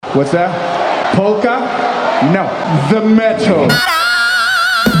What's that? Polka? No, the metal.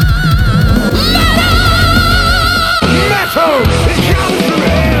 Metal! It comes from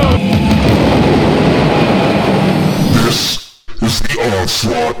hell! This is the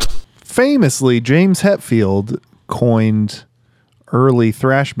onslaught. Famously, James Hetfield coined early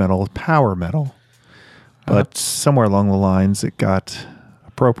thrash metal power metal, but somewhere along the lines it got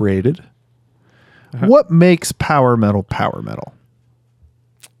appropriated. What makes power metal power metal?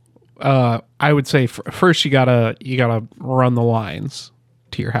 I would say first you gotta run the lines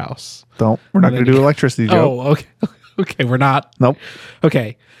to your house. We're not going to do electricity joke. Oh, okay. Okay, we're not. Nope.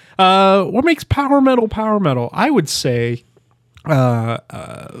 Okay. What makes power metal power metal? I would say both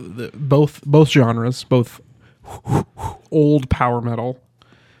genres, both old power metal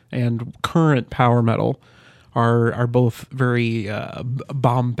and current power metal are both very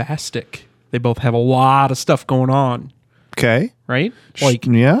bombastic. They both have a lot of stuff going on. Okay. Right? Like,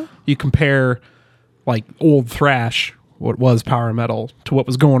 yeah. You compare like old thrash, what was power metal, to what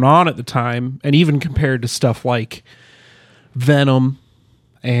was going on at the time, and even compared to stuff like Venom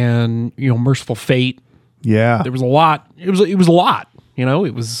and Merciful Fate. Yeah. There was a lot. It was a lot. It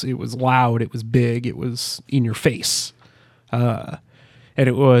was loud. It was big. It was in your face, and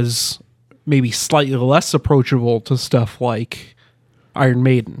it was maybe slightly less approachable to stuff like Iron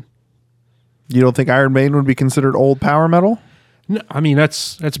Maiden. You don't think Iron Maiden would be considered old power metal? No, I mean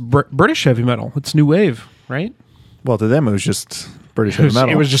that's British heavy metal. It's new wave, right? Well, to them it was just British heavy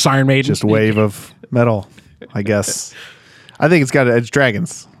metal. It was just Iron Maiden, just a wave of metal, I guess. I think it's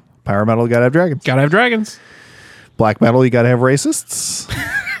dragons. Power metal, got to have dragons. Gotta have dragons. Black metal, you got to have racists.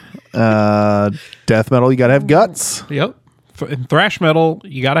 Death metal, you got to have guts. Yep. In thrash metal,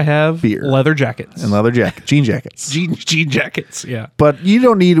 you gotta have beer, leather jackets, and jean jackets. Jean jackets. Yeah. But we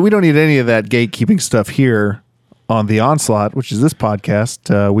don't need any of that gatekeeping stuff here on the Onslaught, which is this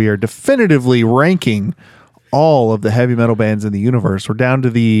podcast. We are definitively ranking all of the heavy metal bands in the universe. We're down to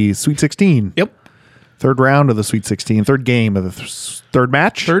the Sweet 16. Yep. Third round of the Sweet 16. Third game of the third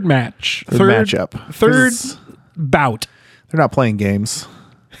match. Third match. Third matchup. Third bout. They're not playing games.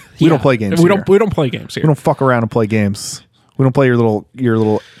 We don't play games. We don't play games here. We don't fuck around and play games. We don't play your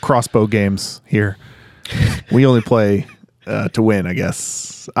little crossbow games here. We only play to win, I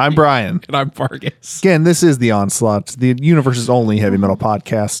guess. I'm Brian. And I'm Vargas. Again, this is the Onslaught, the universe's only heavy metal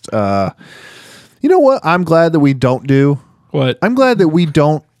podcast. You know what I'm glad that we don't do? What? I'm glad that we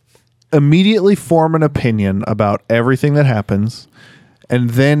don't immediately form an opinion about everything that happens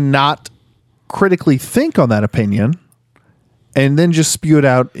and then not critically think on that opinion and then just spew it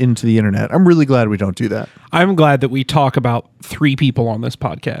out into the internet. I'm really glad we don't do that. I'm glad that we talk about 3 people on this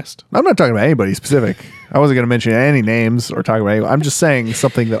podcast. I'm not talking about anybody specific. I wasn't going to mention any names or talk about anybody. I'm just saying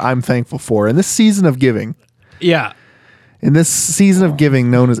something that I'm thankful for. In this season of giving. Yeah. In this season of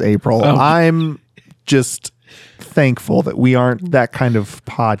giving known as April, I'm just thankful that we aren't that kind of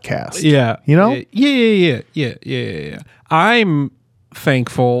podcast. Yeah. You know? Yeah. I'm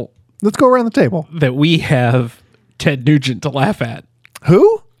thankful. Let's go around the table. That we have Ted Nugent to laugh at.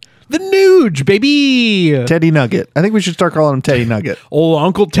 Who? The Nuge, baby. Teddy Nugget. I think we should start calling him Teddy Nugget. Old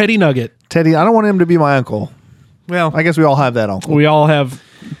Uncle Teddy Nugget. Teddy, I don't want him to be my uncle. Well, I guess we all have that uncle. We all have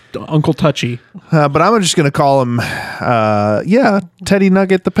Uncle Touchy. But I'm just going to call him, Teddy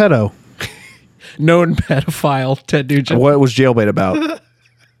Nugget the pedo. Known pedophile Ted Nugent. What was Jailbait about?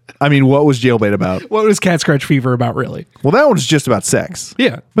 I mean, what was Jailbait about? What was Cat Scratch Fever about, really? Well, that one's just about sex.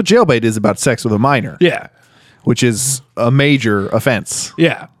 Yeah. But Jailbait is about sex with a minor. Yeah. Which is a major offense.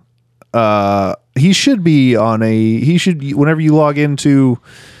 Yeah. He should be whenever you log into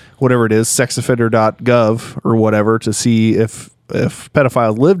whatever it is, sexoffender.gov or whatever, to see if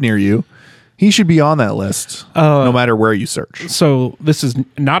pedophiles live near you, he should be on that list, no matter where you search. So this is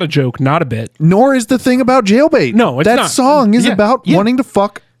not a joke, not a bit. Nor is the thing about Jailbait. No, it's that not. song is about wanting to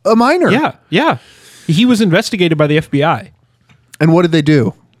fuck a minor. Yeah. He was investigated by the FBI. And what did they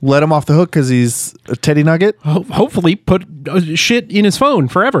do? Let him off the hook because he's a Teddy Nugget? Hopefully put shit in his phone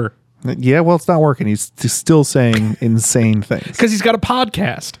forever. Yeah, well, it's not working. He's still saying insane things. Because he's got a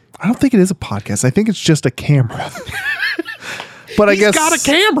podcast. I don't think it is a podcast. I think it's just a camera. But I guess he's got a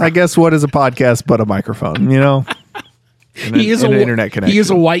camera. I guess what is a podcast but a microphone, you know? He is an internet connection. He is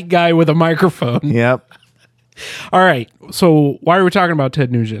a white guy with a microphone. Yep. All right. So why are we talking about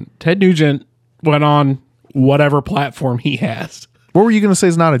Ted Nugent? Ted Nugent went on whatever platform he has. What were you going to say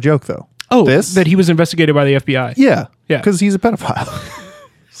is not a joke, though? Oh, that he was investigated by the FBI. Yeah. Yeah. Because he's a pedophile.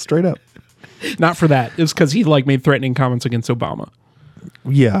 Straight up. Not for that. It's because he made threatening comments against Obama.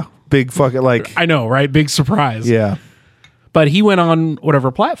 Yeah. Big fucking I know, right? Big surprise. Yeah. But he went on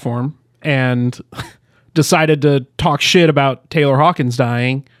whatever platform and decided to talk shit about Taylor Hawkins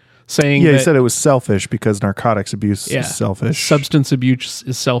dying saying Yeah, that he said it was selfish because narcotics abuse is selfish. substance abuse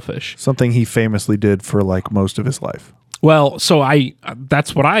is selfish. Something he famously did for like most of his life. Well, so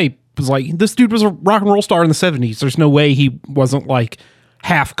that's what I was like. This dude was a rock and roll star in the 70s. There's no way he wasn't like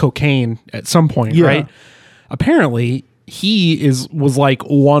half cocaine at some point, right? Apparently, he was like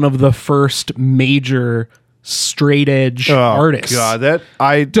one of the first major straight edge artists. God,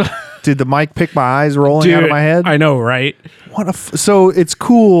 did the mic pick my eyes rolling out of my head? I know, right? So it's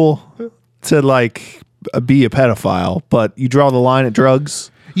cool to like be a pedophile, but you draw the line at drugs.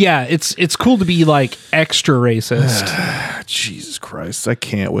 Yeah, it's cool to be like extra racist. Jesus Christ, I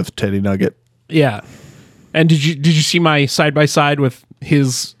can't with Teddy Nugget. Yeah. And did you see my side by side with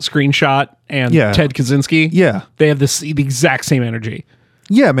his screenshot and Ted Kaczynski? Yeah. They have the exact same energy.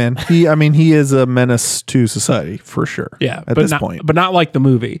 Yeah, man. He is a menace to society for sure. Yeah, at this point. But not like the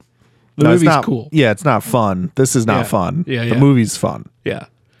movie. The movie's not, cool. Yeah, it's not fun. This is not fun. Yeah, the movie's fun. Yeah.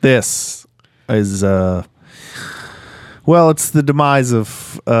 This is well, it's the demise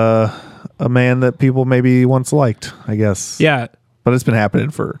of a man that people maybe once liked, I guess. Yeah. But it's been happening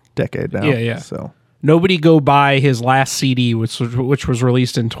for a decade now. Yeah. So nobody go buy his last CD, which was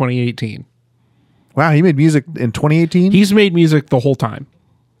released in 2018. Wow, he made music in 2018? He's made music the whole time.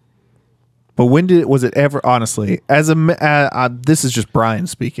 But was it ever, honestly, this is just Brian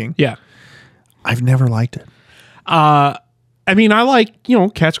speaking. Yeah. I've never liked it. I mean, I like,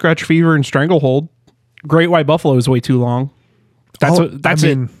 Cat Scratch Fever and Stranglehold. Great White Buffalo is way too long. Those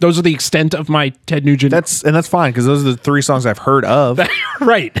are the extent of my Ted Nugent. That's fine, because those are the 3 songs I've heard of.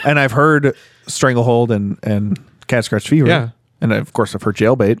 Right. And I've heard Stranglehold and Cat Scratch Fever. Yeah. And of course I've heard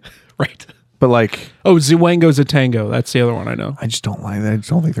Jailbait. Right. But like, Ziwango's a Tango. That's the other one I know. I just don't like that. I just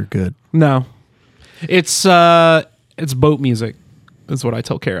don't think they're good. No. It's boat music is what I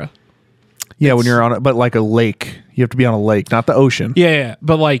tell Kara. Yeah, when you're on it, but like a lake. You have to be on a lake, not the ocean. Yeah.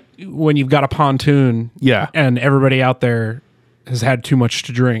 But like when you've got a pontoon and everybody out there has had too much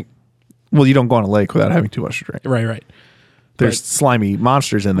to drink. Well, you don't go on a lake without having too much to drink. Right. There's slimy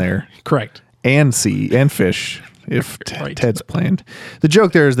monsters in there. Correct. And sea and fish if Ted's planned. The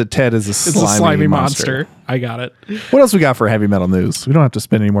joke there is that Ted is a slimy monster. I got it. What else we got for heavy metal news? We don't have to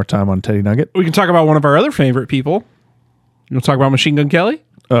spend any more time on Teddy Nugget. We can talk about one of our other favorite people. You want to talk about Machine Gun Kelly?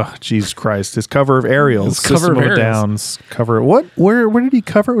 Oh, Jesus Christ. His cover of Aerials. System of a Down's cover. What? Where did he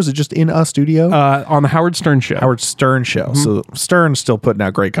cover? Was it just in a studio? On the Howard Stern show. Howard Stern show. Mm-hmm. So Stern's still putting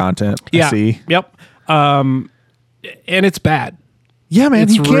out great content. Yeah. I see. Yep. And it's bad. Yeah, man.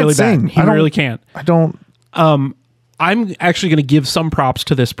 It's he can't really sing. Bad. He really can't. I don't. I'm actually going to give some props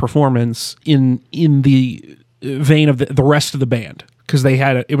to this performance in the vein of the rest of the band, because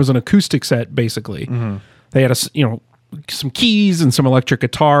it was an acoustic set basically. Mm-hmm. They had some keys and some electric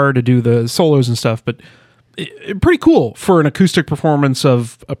guitar to do the solos and stuff, but pretty cool for an acoustic performance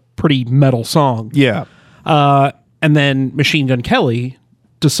of a pretty metal song. Yeah. And then Machine Gun Kelly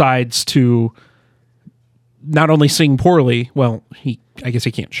decides to not only sing poorly, well, I guess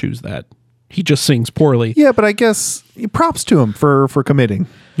he can't choose that. He just sings poorly. Yeah, but I guess props to him for committing,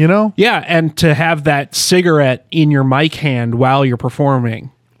 Yeah, and to have that cigarette in your mic hand while you're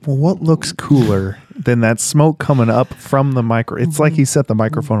performing. Well, what looks cooler than that smoke coming up from the micro? It's like he set the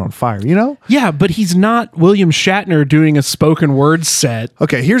microphone on fire, Yeah, but he's not William Shatner doing a spoken word set.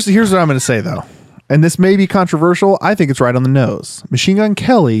 Okay, here's what I'm going to say, though. And this may be controversial. I think it's right on the nose. Machine Gun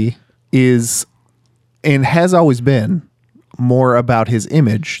Kelly is, and has always been, more about his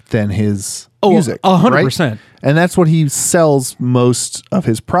image than his music. 100%. Right? And that's what he sells most of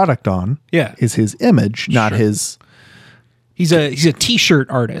his product on. Yeah. Is his image, not his... He's a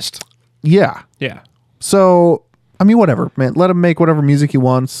t-shirt artist. Yeah. Yeah. So, I mean, whatever, man. Let him make whatever music he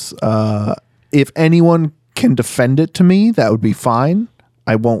wants. If anyone can defend it to me, that would be fine.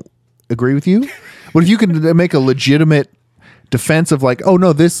 I won't agree with you. But if you can make a legitimate defense of like, oh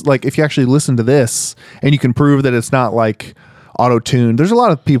no, this, like, if you actually listen to this and you can prove that it's not like auto-tuned. There's a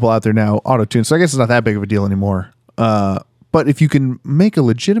lot of people out there now auto-tuned, so I guess it's not that big of a deal anymore. But if you can make a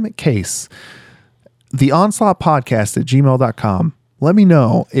legitimate case, the onslaught podcast at gmail.com, let me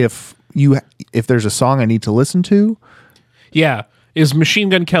know if there's a song I need to listen to. Yeah. Is Machine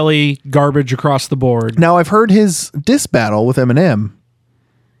Gun Kelly garbage across the board? Now, I've heard his diss battle with Eminem.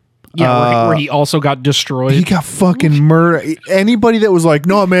 Yeah, where he also got destroyed. He got fucking murdered. Anybody that was like,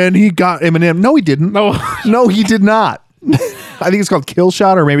 no, man, he got Eminem. No, he didn't. No, he did not. I think it's called Kill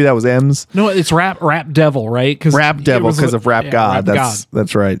Shot, or maybe that was M's. No, it's Rap Devil, right? Rap Devil because of Rap God.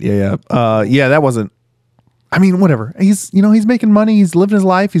 That's right. Yeah. That wasn't. I mean, whatever. He's making money. He's living his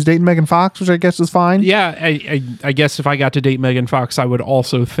life. He's dating Megan Fox, which I guess is fine. Yeah, I guess if I got to date Megan Fox, I would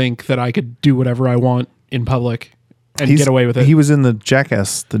also think that I could do whatever I want in public. and get away with it. He was in the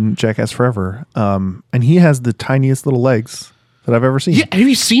Jackass Forever, and he has the tiniest little legs that I've ever seen. Yeah, have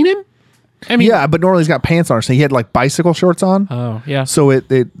you seen him? I mean, yeah, but normally he's got pants on, so he had like bicycle shorts on. Oh, yeah. So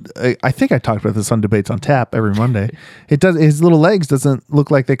I think I talked about this on Debates on Tap every Monday. His little legs doesn't look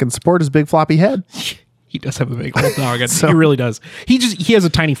like they can support his big floppy head. He does have a big old dog. He really does. He has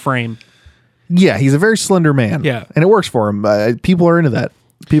a tiny frame. Yeah, he's a very slender man. Yeah, and it works for him. People are into that.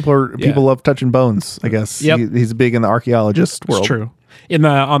 People love touching bones, I guess. Yep. He's big in the archaeologist world. It's true.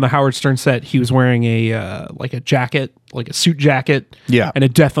 On the Howard Stern set, he was wearing a jacket, like a suit jacket. Yeah, and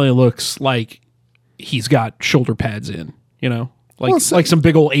it definitely looks like he's got shoulder pads in. Like some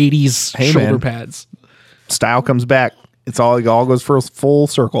big old 80s shoulder pads. Style comes back. It all goes for a full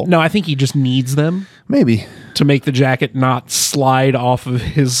circle. No, I think he just needs them. Maybe to make the jacket not slide off of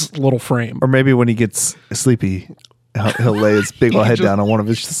his little frame, or maybe when he gets sleepy, he'll lay his big old head down on one of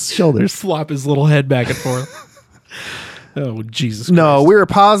his shoulders, flop his little head back and forth. Oh, Jesus Christ. No, we're a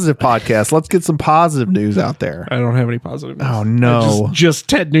positive podcast. Let's get some positive news out there. I don't have any positive news. Oh, no. Just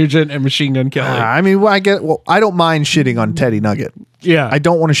Ted Nugent and Machine Gun Kelly. I mean, I don't mind shitting on Teddy Nugget. Yeah. I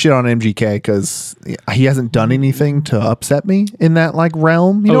don't want to shit on MGK because he hasn't done anything to upset me in that like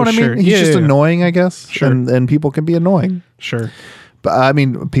realm. You know what I mean? He's just annoying, I guess. Sure. And people can be annoying. Sure. But I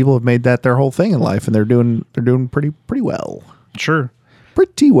mean, people have made that their whole thing in life, and they're doing pretty well. Sure.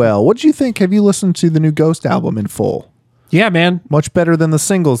 Pretty well. What do you think? Have you listened to the new Ghost album in full? Yeah, man. Much better than the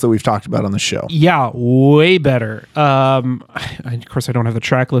singles that we've talked about on the show. Yeah, way better. Of course, I don't have the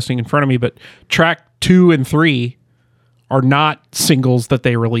track listing in front of me, but track 2 and 3 are not singles that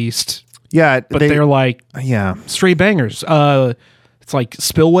they released. Yeah, but they're like straight bangers. It's like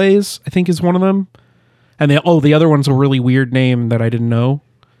Spillways, I think, is one of them, and the other one's a really weird name that I didn't know.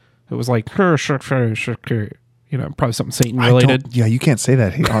 It was like probably something Satan related. Yeah, you can't say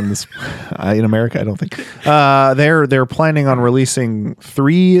that on this in America. I don't think they're planning on releasing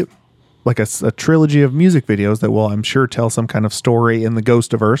 3, like a trilogy of music videos that will, I'm sure, tell some kind of story in the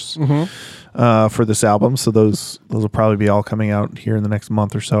Ghostiverse for this album. So those will probably be all coming out here in the next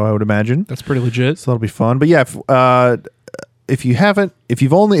month or so, I would imagine. That's pretty legit. So that'll be fun. But yeah, if you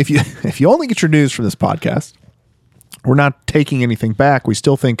only get your news from this podcast, we're not taking anything back. We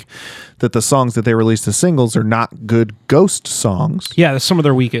still think that the songs that they released as singles are not good Ghost songs. Yeah, that's some of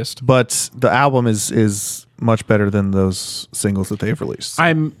their weakest. But the album is much better than those singles that they've released.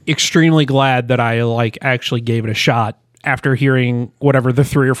 I'm extremely glad that I actually gave it a shot after hearing whatever the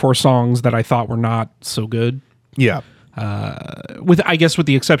 3 or 4 songs that I thought were not so good. Yeah. With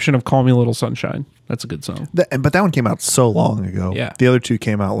the exception of Call Me a Little Sunshine. That's a good song. But that one came out so long ago. Yeah. The other 2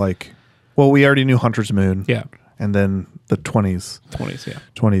 came out we already knew Hunter's Moon. Yeah. And then the 20s. 20s, yeah.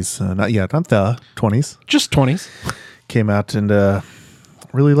 20s, not the 20s. Just 20s. Came out and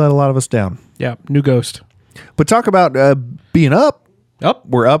really let a lot of us down. Yeah, new Ghost. But talk about being up. Up.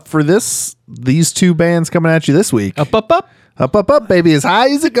 We're up for these 2 bands coming at you this week. Up, up, up. Up, up, up, baby, as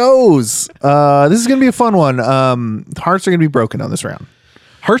high as it goes. This is going to be a fun one. Hearts are going to be broken on this round.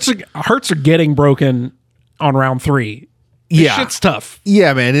 Hearts are getting broken on round 3. Yeah, shit's tough.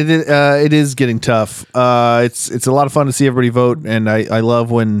 Yeah, man, it is getting tough. It's a lot of fun to see everybody vote, and I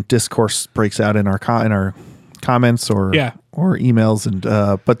love when discourse breaks out in our comments or emails. And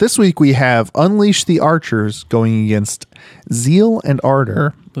but this week we have Unleash the Archers going against Zeal and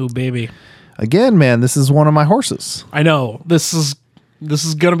Ardor. Oh baby, again, man, this is one of my horses. I know this is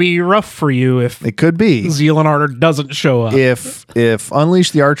gonna be rough for you if it could be Zeal and Ardor doesn't show up. If Unleash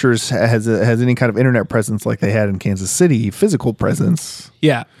the Archers has any kind of internet presence like they had in Kansas City, physical presence.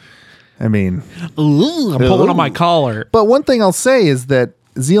 Yeah, I mean, I'm pulling on my collar. But one thing I'll say is that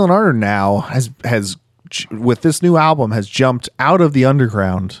Zeal and Ardor now has with this new album has jumped out of the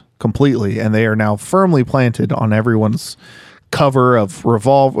underground completely, and they are now firmly planted on everyone's cover of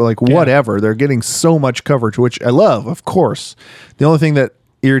Revolve, whatever. They're getting so much coverage, which I love, of course. The only thing that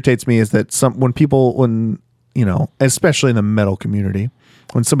irritates me is that when especially in the metal community,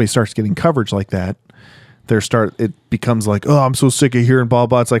 when somebody starts getting coverage like that, it becomes like, oh, I'm so sick of hearing blah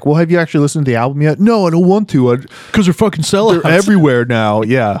blah. It's like, well, have you actually listened to the album yet? No, I don't want to, because they're fucking sellouts. They're everywhere now.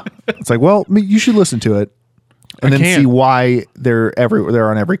 Yeah, it's like, well, you should listen to it and then see why they're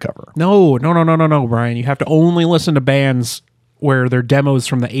on every cover. No, Brian. You have to only listen to bands where their demos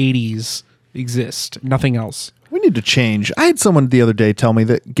from the 80s exist. Nothing else. We need to change. I had someone the other day tell me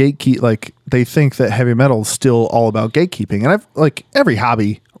that they think that heavy metal is still all about gatekeeping. And every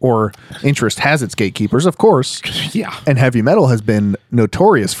hobby or interest has its gatekeepers, of course. Yeah. And heavy metal has been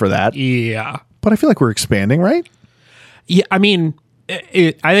notorious for that. Yeah. But I feel like we're expanding, right? Yeah, I mean,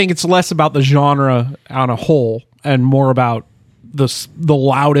 I think it's less about the genre on a whole and more about the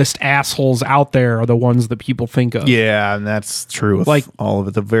loudest assholes out there are the ones that people think of. Yeah, and that's true with Like- all of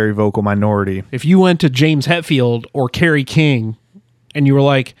it. The very vocal minority. If you went to James Hetfield or Kerry King and you were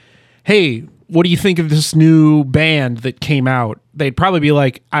like, hey, what do you think of this new band that came out? They'd probably be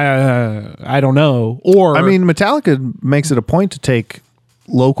like, I don't know. Or I mean, Metallica makes it a point to take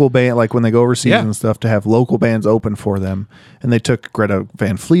local band, like when they go overseas Yeah. and stuff, to have local bands open for them. And they took Greta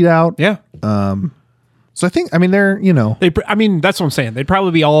Van Fleet out. yeah. So I think, I mean, they're, you know, I mean, that's what I'm saying. They'd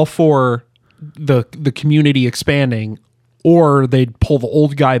probably be all for the community expanding, or they'd pull the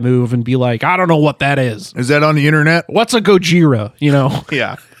old guy move and be like, I don't know what that is. is that on the internet? What's a Gojira? You know?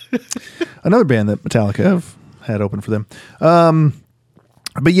 Yeah. Another band that Metallica have had open for them.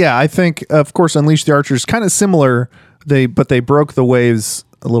 But yeah, I think, of course, Unleash the Archers kind of similar. But they broke the waves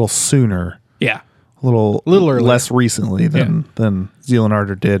a little sooner. Yeah. A little earlier. less recently than Zeal and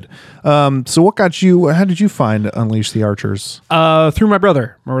Ardor did. So what got you? How did you find Unleash the Archers? Through my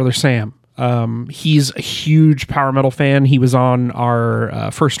brother Sam. He's a huge power metal fan. He was on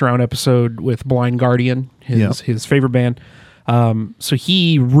our first round episode with Blind Guardian, his favorite band. So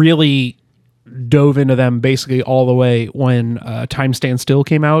he really dove into them basically all the way when Time Stand Still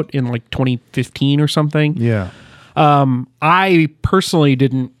came out in like 2015 or something. Yeah. I personally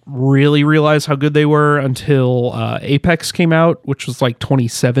didn't really realize how good they were until Apex came out, which was like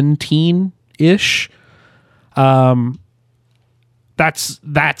 2017-ish.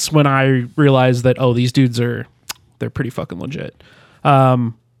 That's when I realized that, oh, these dudes they're pretty fucking legit.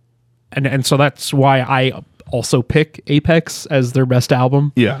 And so that's why I also pick Apex as their best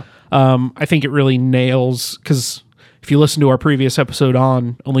album. Yeah. I think it really nails, because if you listen to our previous episode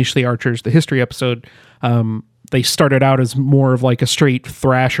on Unleash the Archers, the history episode, they started out as more of like a straight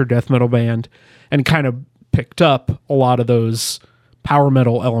thrash or death metal band and kind of picked up a lot of those power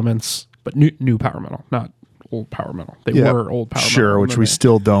metal elements, but new power metal, not old power metal. They were old power metal. Sure, which we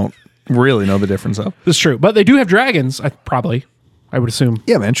still don't really know the difference of. That's true. But they do have dragons, I would assume.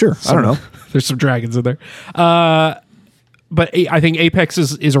 Yeah, man, sure. I don't know. There's some dragons in there. But I think Apex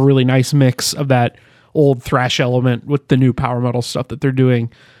is a really nice mix of that old thrash element with the new power metal stuff that they're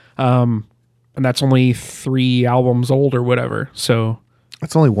doing. And that's only 3 albums old or whatever. So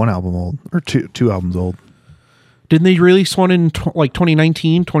It's only one album old, or two albums old. didn't they release one in like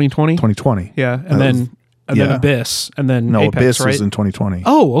 2019, 2020? 2020. Yeah. And then Abyss, and then No, Apex, Abyss right? was in 2020.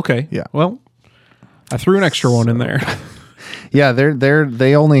 Oh, okay. Yeah. Well, I threw an extra one in there. Yeah,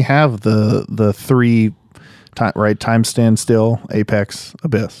 they only have the 3 right? Time Stand Still, Apex,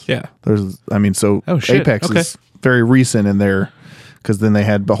 Abyss. Yeah. So Oh, shit. Apex Okay. is very recent in there, because then they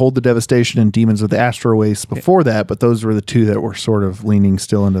had Behold the Devastation and Demons of the Astro Waste before that, but those were the 2 that were sort of leaning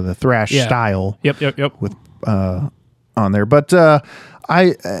still into the thrash style. Yep. With on there. But I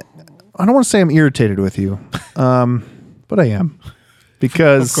don't want to say I'm irritated with you, but I am,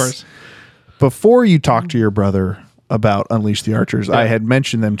 because Of course. before you talked to your brother about Unleash the Archers, I had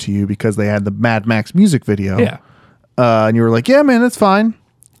mentioned them to you because they had the Mad Max music video. Yeah. And you were like, yeah, man, that's fine.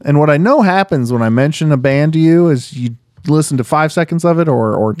 And what I know happens when I mention a band to you is you listen to 5 seconds of it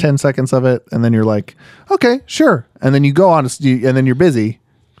or 10 seconds of it, and then you're like, okay, sure. And then you go on, and then you're busy.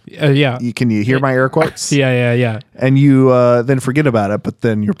 Yeah. Can you hear my air quotes? Yeah. And you then forget about it. But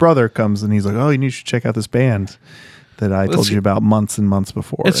then your brother comes and he's like, oh, you should check out this band that I told you about months and months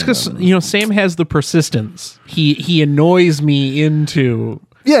before. It's because, Sam has the persistence. He annoys me into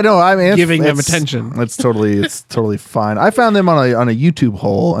yeah, no, I mean, giving them attention. It's totally fine. I found them on a YouTube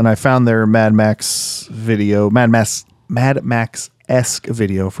hole, and I found their Mad Max esque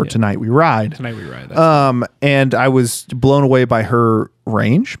video for Tonight We Ride. Tonight We Ride. And I was blown away by her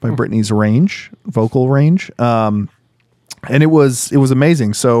range, by Brittany's vocal range. And it was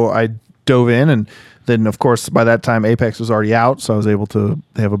amazing. So I dove in, and then of course by that time Apex was already out, so I was able to.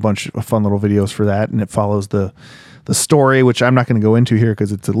 They have a bunch of fun little videos for that, and it follows the story, which I'm not going to go into here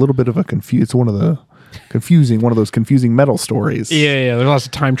because it's a little bit of it's one of those confusing metal stories. Yeah. There's lots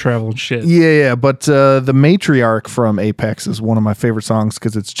of time travel and shit. Yeah. But the Matriarch from Apex is one of my favorite songs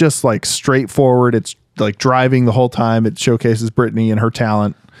because it's just like straightforward. It's like driving the whole time. It showcases Brittany and her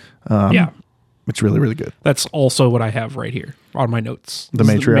talent. It's really, really good. That's also what I have right here on my notes. The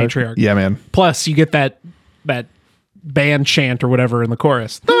This is Matriarch? Yeah, man. Plus, you get that band chant or whatever in the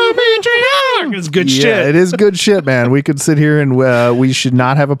chorus. The Matriarch! It's good shit. Yeah, it is good shit, man. We could sit here and we should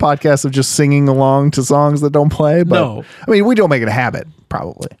not have a podcast of just singing along to songs that don't play. But, No. I mean, we don't make it a habit,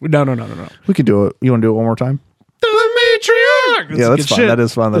 probably. No. We could do it. You want to do it one more time? The Matriarch! Yeah, that's fun. Shit. That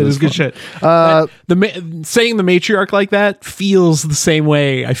is fun. That is good fun. shit. Saying the Matriarch like that feels the same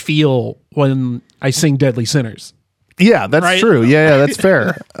way I feel when I sing Deadly Sinners. Yeah, that's Right? true. Yeah, that's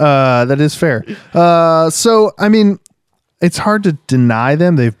fair. That is fair. So, I mean, it's hard to deny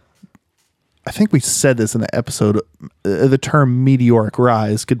them. I think we said this in the episode. The term meteoric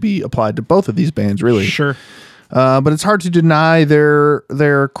rise could be applied to both of these bands, really. Sure. But it's hard to deny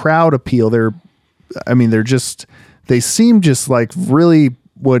their crowd appeal. They seem just like really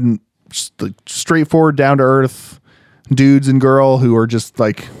just like straightforward, down to earth dudes and girl who are just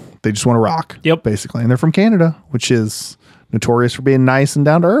like, they just want to rock. Yep. Basically. And they're from Canada, which is notorious for being nice and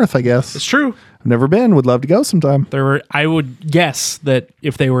down to earth, I guess. It's true. I've never been, would love to go sometime. I would guess that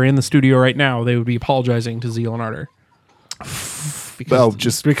if they were in the studio right now, they would be apologizing to Zeal and Ardor.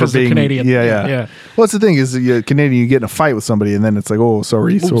 Just because for being they're Canadian. Yeah. Well, that's the thing is, you're Canadian, you get in a fight with somebody, and then it's like, oh,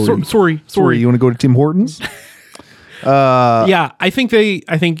 sorry. Sorry. You want to go to Tim Hortons? Yeah, I think.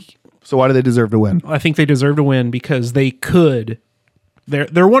 So why do they deserve to win? I think they deserve to win because they could.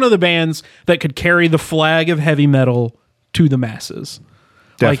 They're one of the bands that could carry the flag of heavy metal to the masses.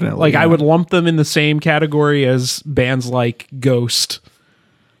 Definitely. I would lump them in the same category as bands like Ghost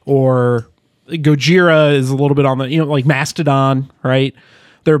or Gojira is a little bit on the, like Mastodon, right?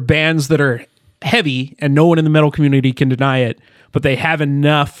 They're bands that are heavy and no one in the metal community can deny it, but they have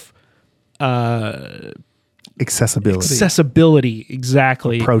enough accessibility,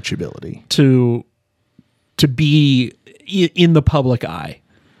 exactly, approachability to be in the public eye.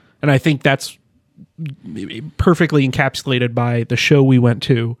 And I think that's perfectly encapsulated by the show we went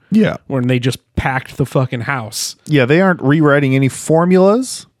to. Yeah. When they just packed the fucking house. Yeah, they aren't rewriting any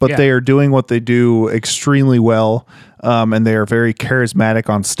formulas, but they are doing what they do extremely well. And they are very charismatic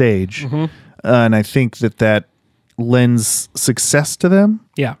on stage. Mm-hmm. And I think that lends success to them.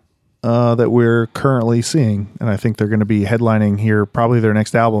 Yeah. That we're currently seeing. And I think they're going to be headlining here, probably their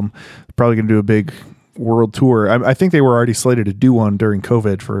next album. Probably going to do a big world tour. I think they were already slated to do one during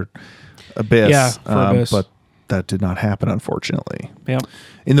COVID for Abyss. Yeah, for Abyss. But that did not happen, unfortunately. Yeah.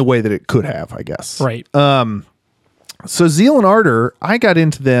 In the way that it could have, I guess. Right. So Zeal and Ardor, I got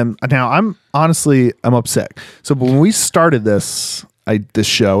into them. Now, I'm upset. So when we started this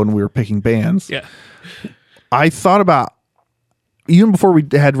show and we were picking bands, yeah, I thought about, even before we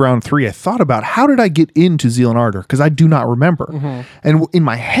had round 3, I thought about how did I get into Zeal and Ardor? Because I do not remember. Mm-hmm. And in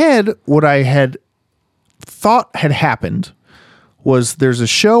my head, what I had thought had happened was there's a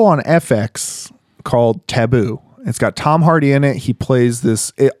show on FX called Taboo. It's got Tom Hardy in it. He plays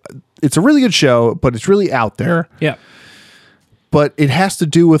this. It's a really good show, but it's really out there. Yeah. But it has to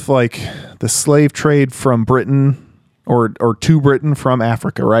do with like the slave trade from Britain or to Britain from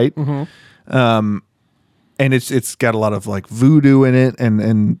Africa, right? Mm-hmm. And it's got a lot of like voodoo in it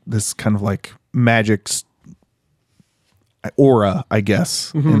and this kind of like magic aura, I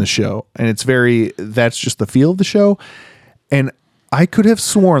guess, in the show. And that's just the feel of the show. And I could have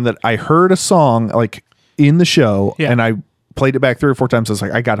sworn that I heard a song like in the show and I played it back 3 or 4 times. I was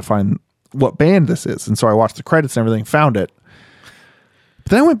like, I got to find what band this is. And so I watched the credits and everything, found it.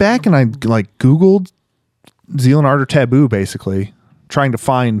 But then I went back and I like Googled Zeal and Ardor Taboo, basically trying to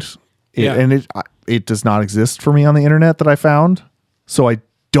find it. Yeah. And it does not exist for me on the internet that I found. So I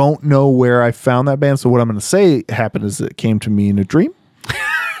don't know where I found that band. So what I'm going to say happened is it came to me in a dream.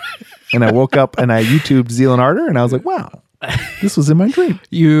 And I woke up and I YouTubed Zeal and Ardor and I was like, wow, this was in my dream.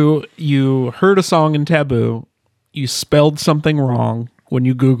 You heard a song in Taboo. You spelled something wrong when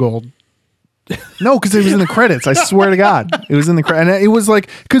you Googled. No, because it was in the credits. I swear to God, it was in the credits. And it was like,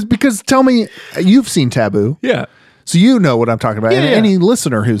 because tell me, you've seen Taboo. Yeah. So you know what I'm talking about. And any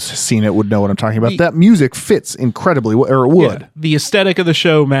listener who's seen it would know what I'm talking about. That music fits incredibly, or it would. Yeah. The aesthetic of the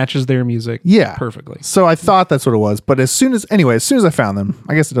show matches their music perfectly. So I thought that's what it was. But as soon as I found them,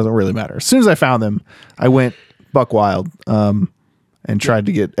 I guess it doesn't really matter. As soon as I found them, I went buck wild and tried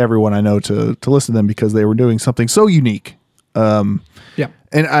to get everyone I know to listen to them because they were doing something so unique. Yeah.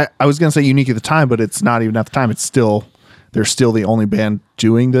 And I was going to say unique at the time, but it's not even at the time. They're still the only band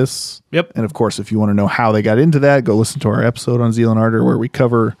doing this. Yep. And of course, if you want to know how they got into that, go listen to our episode on Zeal and Ardor where we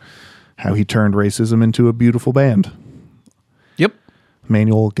cover how he turned racism into a beautiful band. Yep.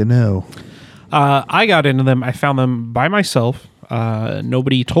 Manuel Gano. I got into them. I found them by myself.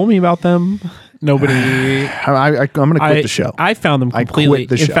 Nobody told me about them. Nobody. I'm going to quit the show. I found them completely.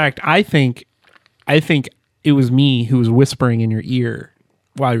 In fact, I think it was me who was whispering in your ear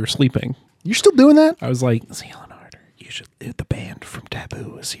while you were sleeping. You're still doing that? I was like, Zeal and Ardor. You should. The band from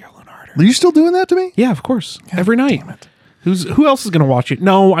Taboo is Zeal and Ardor. Are you still doing that to me? Yeah, of course. God, every night. Damn it. Who else is going to watch it?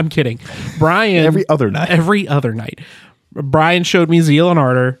 No, I'm kidding. Brian. Every other night. Brian showed me Zeal and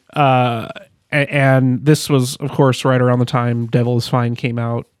Ardor. And this was, of course, right around the time Devil is Fine came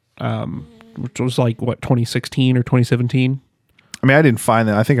out, which was like, 2016 or 2017? I mean, I didn't find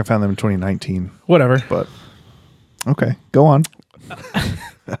them. I think I found them in 2019. Whatever. But, okay, go on.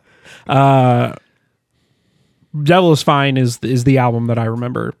 Devil is Fine is the album that I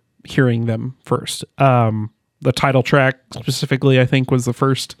remember hearing them first. The title track specifically, I think, was the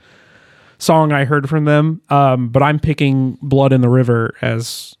first song I heard from them. But I'm picking Blood in the River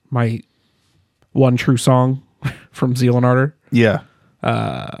as my one true song from Zeal and Ardor. Yeah.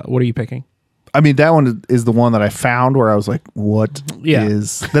 What are you picking? I mean, that one is the one that I found where I was like, what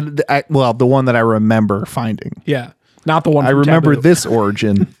is the one that I remember finding. Yeah. Not the one I from remember Taboo. this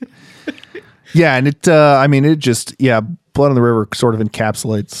origin. Yeah. And it just, Blood in the River sort of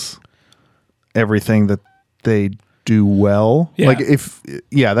encapsulates everything that they do well. Yeah. Like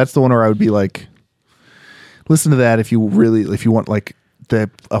that's the one where I would be like, listen to that if you want like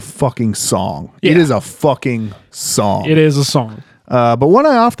a fucking song. Yeah. It is a fucking song. It is a song. But one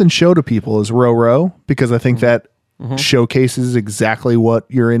I often show to people is Row Row, because I think that showcases exactly what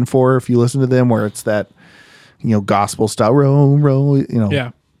you're in for if you listen to them, where it's that, gospel style, row, row,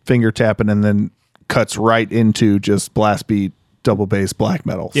 finger tapping, and then cuts right into just blast beat, double bass, black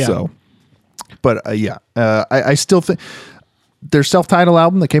metal. Yeah. So, but I still think their self-titled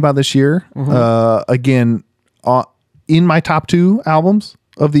album that came out this year, again, in my top 2 albums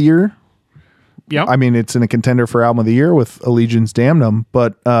of the year. Yeah. I mean, it's in a contender for album of the year with Allegiance Damnum,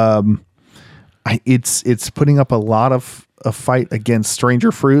 but it's putting up a lot of a fight against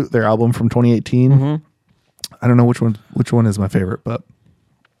Stranger Fruit, their album from 2018. I don't know which one is my favorite, but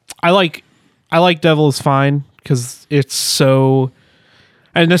I like Devil is Fine because it's so,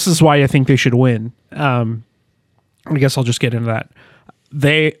 and this is why I think they should win. I guess I'll just get into that.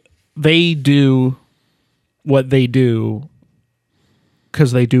 They do what they do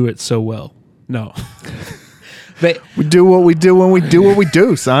because they do it so well. No. we do what we do when we do what we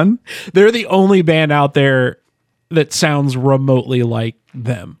do, son. They're the only band out there that sounds remotely like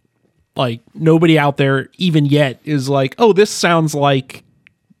them. Like, nobody out there, even yet, is like, oh, this sounds like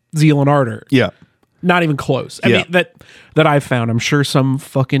Zeal and Ardor. Yeah. Not even close. I mean, that I've found. I'm sure some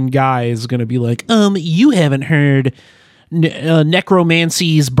fucking guy is going to be like, you haven't heard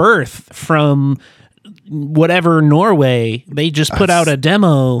Necromancy's Birth from whatever Norway. They just put out a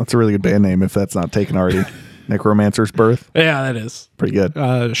demo. That's a really good band name if that's not taken already. Necromancer's Birth. Yeah, that is pretty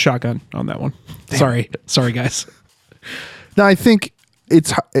good. Shotgun on that one. Sorry guys. No, I think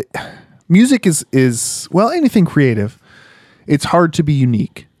music is well, anything creative. It's hard to be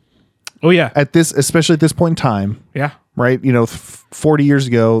unique. Oh yeah. Especially at this point in time. Yeah. Right. 40 years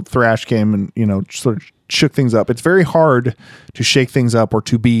ago, thrash came and sort of shook things up. It's very hard to shake things up or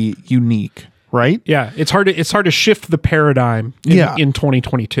to be unique. Right? Yeah, it's hard to shift the paradigm in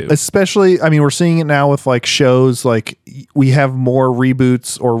 2022. Especially, I mean, we're seeing it now with like shows, like we have more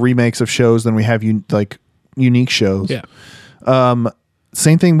reboots or remakes of shows than we have unique shows. Yeah.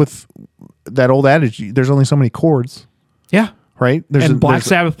 Same thing with that old adage, there's only so many chords. Yeah. Right? Black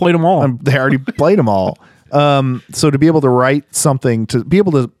Sabbath played them all. They already played them all. So to be able to write something, to be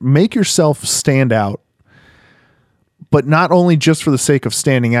able to make yourself stand out, but not only just for the sake of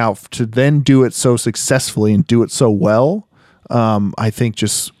standing out, to then do it so successfully and do it so well, I think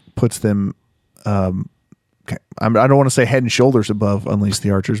just puts them, I don't want to say head and shoulders above Unleash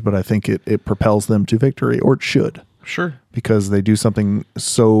the Archers, but I think it propels them to victory, or it should. Sure. Because they do something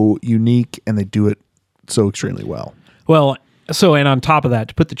so unique and they do it so extremely well. Well, and on top of that,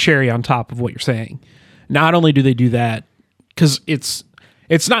 to put the cherry on top of what you're saying, not only do they do that, because it's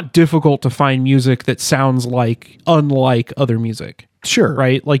not difficult to find music that sounds unlike other music. Sure.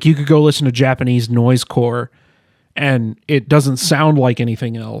 Right? Like you could go listen to Japanese noisecore and it doesn't sound like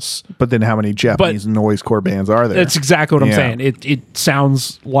anything else. But then how many Japanese noisecore bands are there? That's exactly what I'm saying. It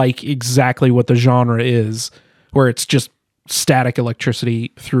sounds like exactly what the genre is, where it's just static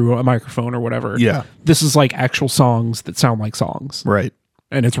electricity through a microphone or whatever. Yeah. This is like actual songs that sound like songs. Right.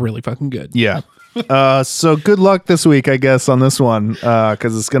 And it's really fucking good. Yeah. So good luck this week, I guess, on this one,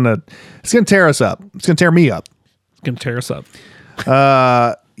 because it's gonna tear us up. It's gonna tear me up. It's gonna tear us up.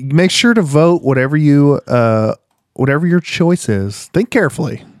 Make sure to vote whatever your choice is. Think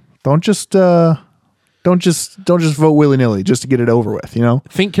carefully. Don't just vote willy-nilly just to get it over with.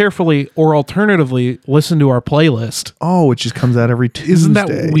 Think carefully, or alternatively, listen to our playlist. Oh, it just comes out every Tuesday. Isn't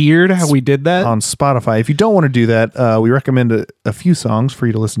that weird how we did that on Spotify? If you don't want to do that, we recommend a few songs for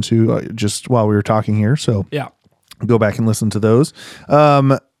you to listen to just while we were talking here. So yeah, go back and listen to those.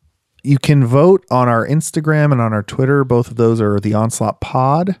 You can vote on our Instagram and on our Twitter. Both of those are the Onslaught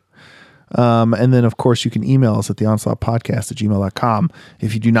Pod. And then, of course, you can email us at theonsloughtpodcast@gmail.com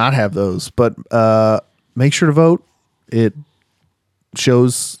if you do not have those. But make sure to vote. It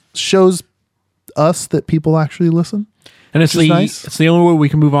shows us that people actually listen. And it's which is the nice. it's the only way we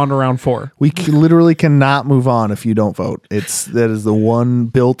can move on to round 4. We literally cannot move on if you don't vote. That is the one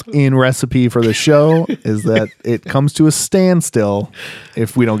built-in recipe for the show is that it comes to a standstill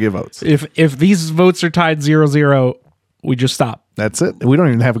if we don't get votes. If these votes are tied 0-0, we just stop. That's it. We don't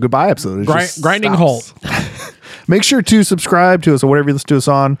even have a goodbye episode. It just Grinding stops. halt. Make sure to subscribe to us or whatever you listen to us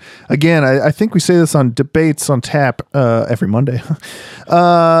on. Again, I think we say this on Debates on Tap every Monday.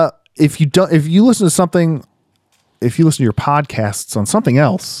 If you listen to your podcasts on something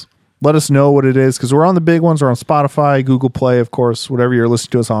else, let us know what it is, because we're on the big ones. We're on Spotify, Google Play, of course, whatever you're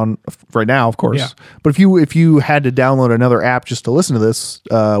listening to us on right now, of course. Yeah. But if you had to download another app just to listen to this,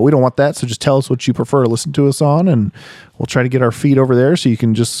 we don't want that. So just tell us what you prefer to listen to us on, and we'll try to get our feed over there so you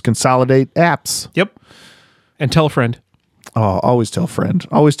can just consolidate apps. Yep. And tell a friend. Oh, always tell a friend.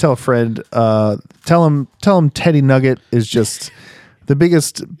 Always tell a friend. Tell him Teddy Nugget is just the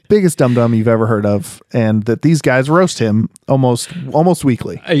biggest dum-dum you've ever heard of, and that these guys roast him almost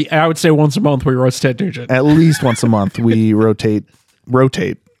weekly. I would say once a month we roast Ted Nugent. At least once a month we rotate.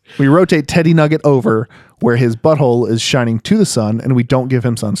 We rotate Teddy Nugget over where his butthole is shining to the sun, and we don't give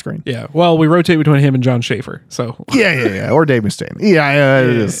him sunscreen. Yeah. Well, we rotate between him and John Schaefer. So Yeah. Or Dave Mustaine. Yeah, it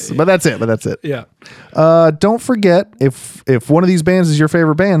is. But that's it. yeah. Don't forget, if one of these bands is your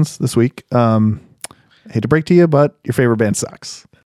favorite bands this week, hate to break to you, but your favorite band sucks.